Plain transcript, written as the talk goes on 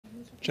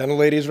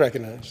Gentlelady is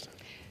recognized.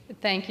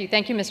 Thank you.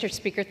 Thank you, Mr.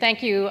 Speaker.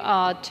 Thank you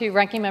to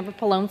Ranking Member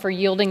Pallone for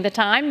yielding the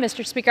time.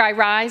 Mr. Speaker, I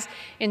rise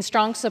in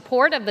strong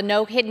support of the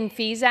No Hidden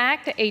Fees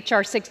Act,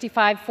 H.R.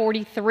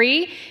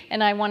 6543,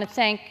 and I want to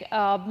thank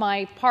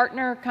my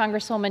partner,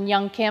 Congresswoman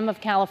Young Kim of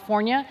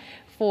California,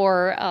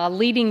 for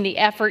leading the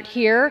effort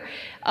here.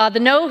 The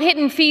No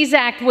Hidden Fees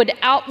Act would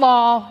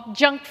outlaw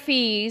junk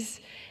fees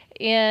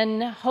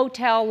in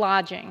hotel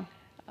lodging.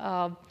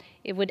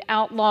 It would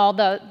outlaw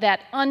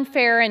that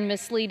unfair and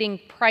misleading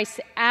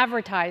price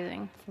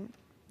advertising,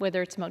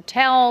 whether it's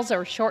motels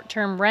or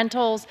short-term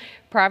rentals,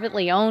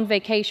 privately owned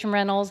vacation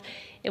rentals.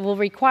 It will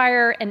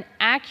require an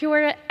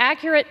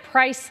accurate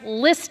price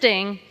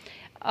listing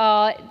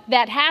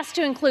that has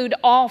to include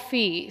all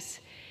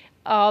fees.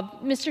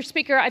 Mr.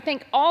 Speaker, I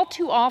think all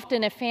too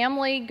often a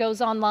family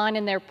goes online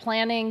and they're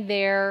planning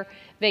their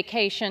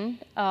vacation.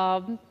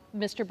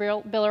 Mr.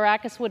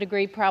 Bilirakis would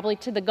agree, probably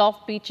to the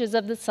Gulf beaches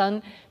of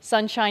the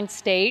Sunshine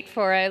State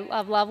for a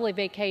lovely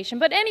vacation,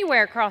 but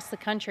anywhere across the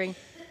country.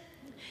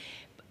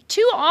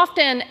 Too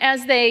often,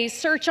 as they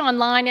search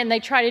online and they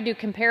try to do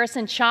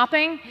comparison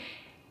shopping,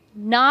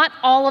 not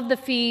all of the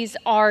fees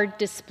are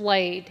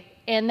displayed.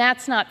 And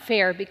that's not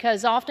fair,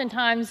 because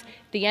oftentimes,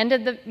 at the end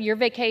of your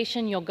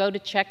vacation, you'll go to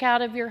check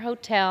out of your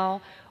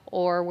hotel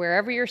or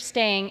wherever you're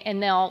staying,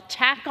 and they'll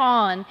tack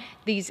on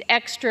these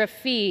extra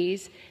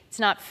fees. It's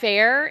not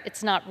fair,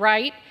 it's not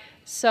right,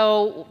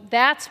 so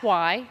that's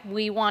why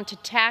we want to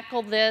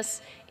tackle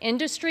this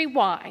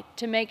industry-wide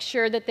to make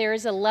sure that there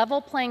is a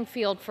level playing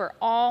field for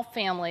all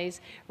families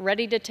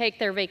ready to take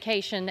their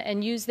vacation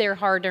and use their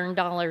hard-earned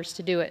dollars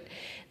to do it.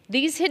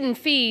 These hidden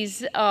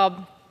fees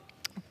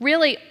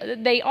really,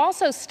 they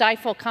also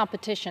stifle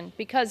competition,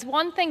 because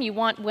one thing you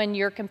want when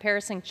you're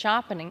comparing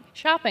shopping,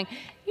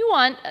 you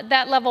want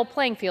that level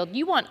playing field.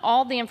 You want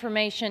all the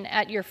information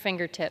at your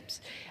fingertips.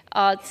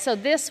 So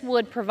this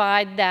would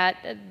provide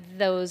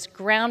those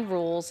ground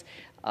rules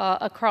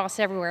across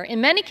everywhere.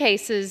 In many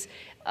cases,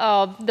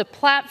 the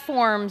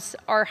platforms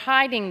are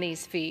hiding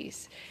these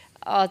fees.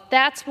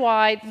 That's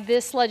why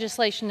this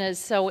legislation is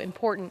so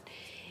important.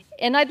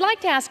 And I'd like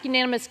to ask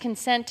unanimous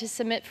consent to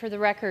submit for the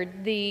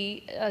record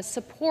the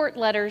support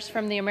letters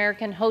from the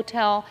American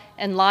Hotel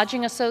and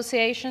Lodging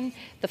Association,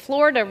 the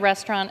Florida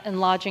Restaurant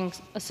and Lodging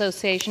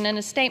Association, and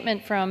a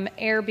statement from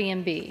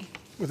Airbnb.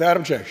 Without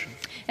objection.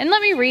 And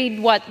let me read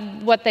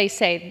what they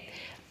say.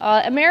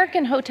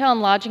 American Hotel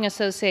and Lodging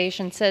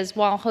Association says,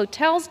 while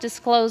hotels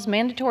disclose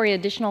mandatory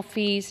additional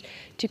fees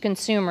to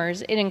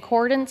consumers in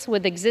accordance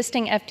with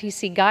existing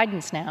FTC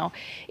guidance now,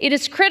 it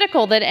is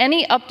critical that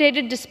any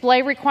updated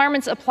display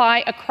requirements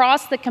apply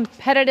across the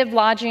competitive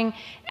lodging,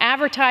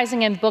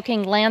 advertising, and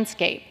booking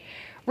landscape.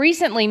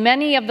 Recently,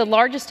 many of the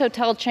largest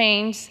hotel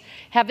chains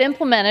have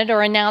implemented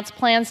or announced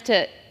plans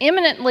to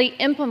imminently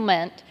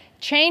implement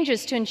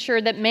changes to ensure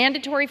that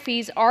mandatory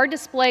fees are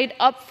displayed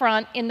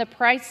upfront in the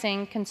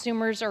pricing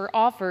consumers are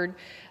offered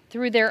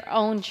through their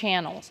own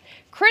channels.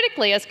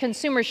 Critically, as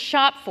consumers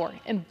shop for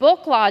and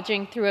book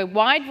lodging through a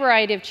wide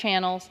variety of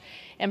channels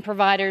and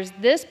providers,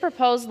 this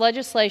proposed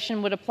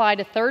legislation would apply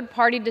to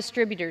third-party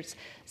distributors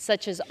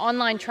such as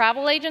online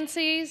travel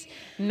agencies,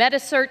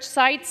 meta-search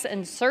sites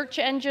and search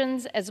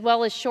engines, as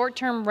well as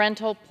short-term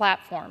rental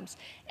platforms.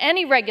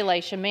 Any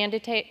regulation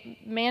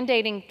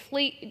mandating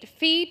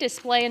fee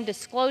display and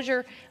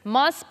disclosure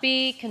must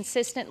be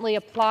consistently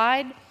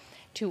applied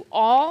to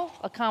all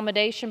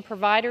accommodation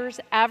providers,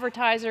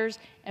 advertisers,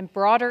 and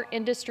broader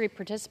industry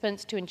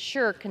participants to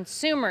ensure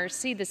consumers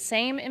see the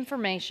same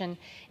information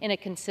in a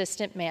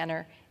consistent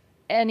manner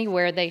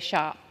anywhere they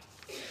shop.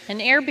 And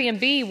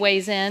Airbnb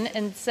weighs in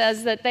and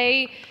says that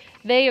they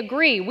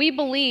agree. We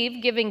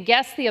believe giving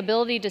guests the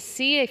ability to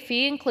see a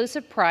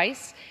fee-inclusive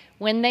price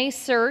when they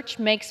search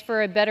makes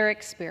for a better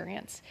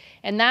experience.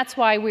 And that's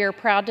why we are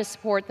proud to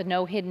support the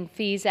No Hidden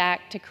Fees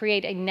Act to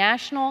create a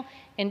national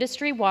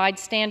industry-wide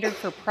standard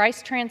for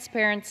price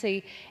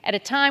transparency at a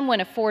time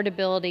when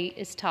affordability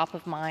is top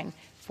of mind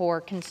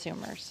for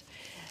consumers.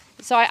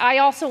 So I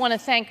also want to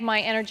thank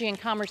my Energy and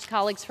Commerce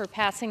colleagues for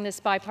passing this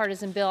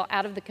bipartisan bill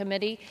out of the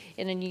committee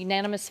in a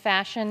unanimous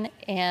fashion,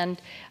 and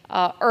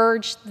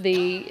urge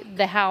the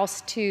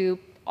House to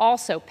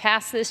also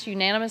pass this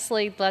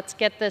unanimously. Let's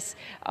get this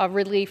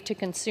relief to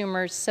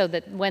consumers so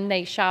that when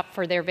they shop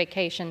for their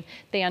vacation,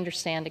 they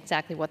understand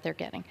exactly what they're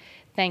getting.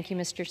 Thank you,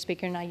 Mr.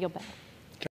 Speaker, and I yield back.